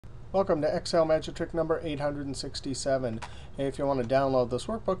Welcome to Excel Magic Trick number 867. Hey, if you want to download this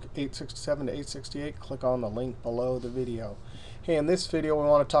workbook, 867 to 868, click on the link below the video. Hey, in this video we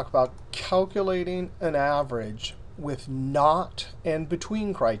want to talk about calculating an average with not and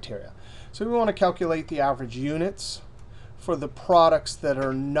between criteria. So we want to calculate the average units for the products that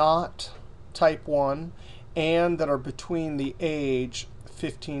are not type 1 and that are between the age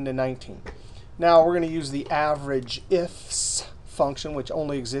 15 to 19. Now we're going to use the AVERAGEIFS function, which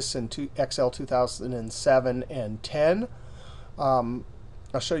only exists in Excel 2007 and 10. I'll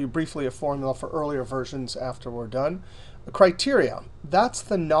show you briefly a formula for earlier versions after we're done. The criteria, that's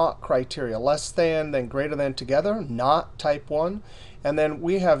the not criteria. Less than, then greater than together, not type 1. And then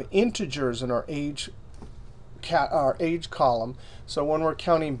we have integers in our age column. So when we're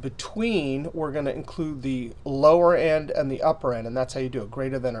counting between, we're going to include the lower end and the upper end. And that's how you do it.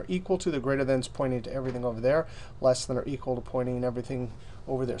 Greater than or equal to. The greater than is pointing to everything over there. Less than or equal to pointing everything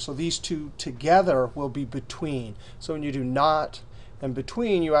over there. So these two together will be between. So when you do not and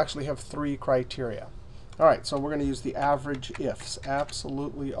between, you actually have three criteria. All right, so we're going to use the AVERAGEIFS.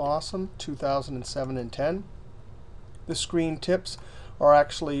 Absolutely awesome. 2007 and 10. The screen tips are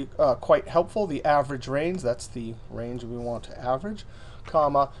actually quite helpful. The average range, that's the range we want to average,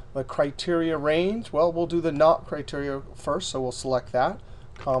 comma, the criteria range. Well, we'll do the not criteria first, so we'll select that,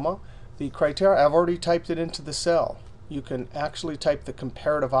 comma. The criteria, I've already typed it into the cell. You can actually type the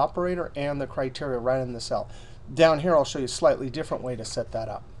comparative operator and the criteria right in the cell. Down here, I'll show you a slightly different way to set that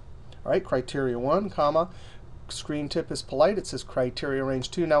up. All right, criteria 1, comma, screen tip is polite. It says criteria range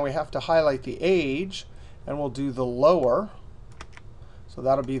 2. Now we have to highlight the age, and we'll do the lower. So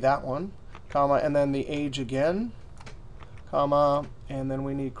that'll be that one, comma, and then the age again, comma, and then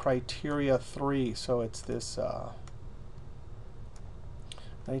we need criteria 3. So it's this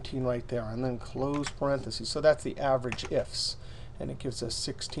 19 right there, and then close parentheses. So that's the AVERAGEIFS, and it gives us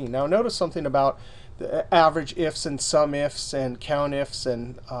 16. Now notice something about the AVERAGEIFS and SUMIFS and COUNTIFS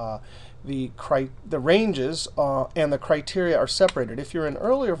and the ranges and the criteria are separated. If you're in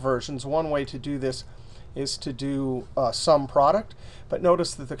earlier versions, one way to do this is to do sum product. But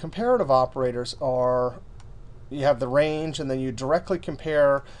notice that the comparative operators are, you have the range, and then you directly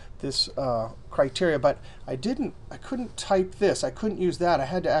compare this criteria. But I couldn't type this. I couldn't use that. I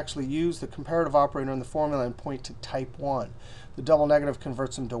had to actually use the comparative operator in the formula and point to type 1. The double negative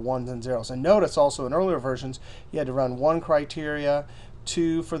converts them to ones and zeros. And notice also in earlier versions, you had to run 1 criteria,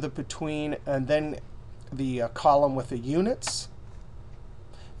 2 for the between, and then the column with the units.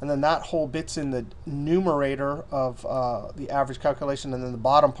 And then that whole bit's in the numerator of the average calculation. And then the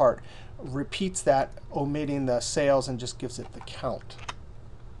bottom part repeats that, omitting the sales, and just gives it the count.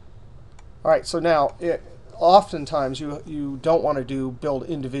 All right, so now oftentimes you don't want to build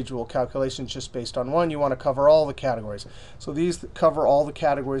individual calculations just based on one. You want to cover all the categories. So these cover all the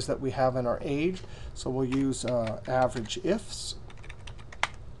categories that we have in our age. So we'll use AVERAGEIFS,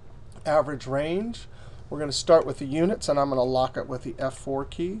 average range. We're going to start with the units, and I'm going to lock it with the F4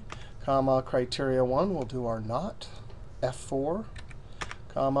 key, comma, criteria 1. We'll do our not, F4,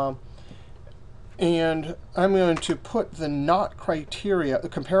 comma. And I'm going to put the not criteria, the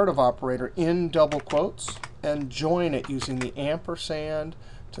comparative operator, in double quotes and join it using the ampersand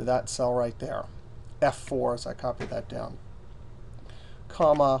to that cell right there, F4, as I copy that down,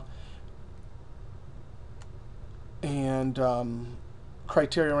 comma, and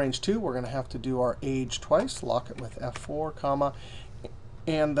criteria range 2, we're going to have to do our age twice, lock it with F4, comma,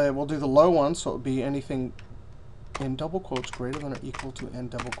 and we'll do the low one, so it would be anything in double quotes greater than or equal to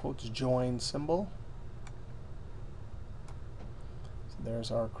end double quotes join symbol. So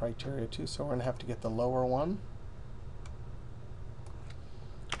there's our criteria 2. So we're going to have to get the lower one,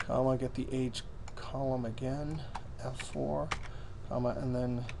 comma, get the age column again, F4, comma, and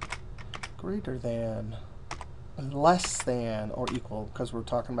then greater than, less than, or equal, because we're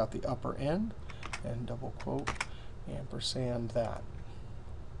talking about the upper end, and double quote, ampersand that.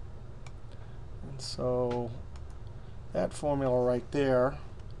 And so that formula right there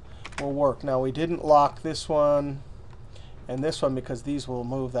will work. Now we didn't lock this one and this one because these will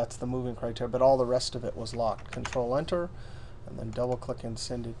move. That's the moving criteria. But all the rest of it was locked. Control Enter, and then double click and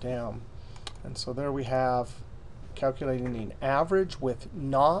send it down. And so there we have calculating an average with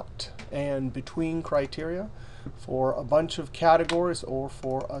not and between criteria for a bunch of categories or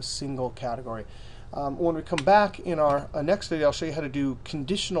for a single category. When we come back in our next video, I'll show you how to do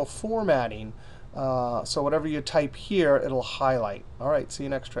conditional formatting. So whatever you type here, it'll highlight. All right, see you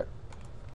next trick.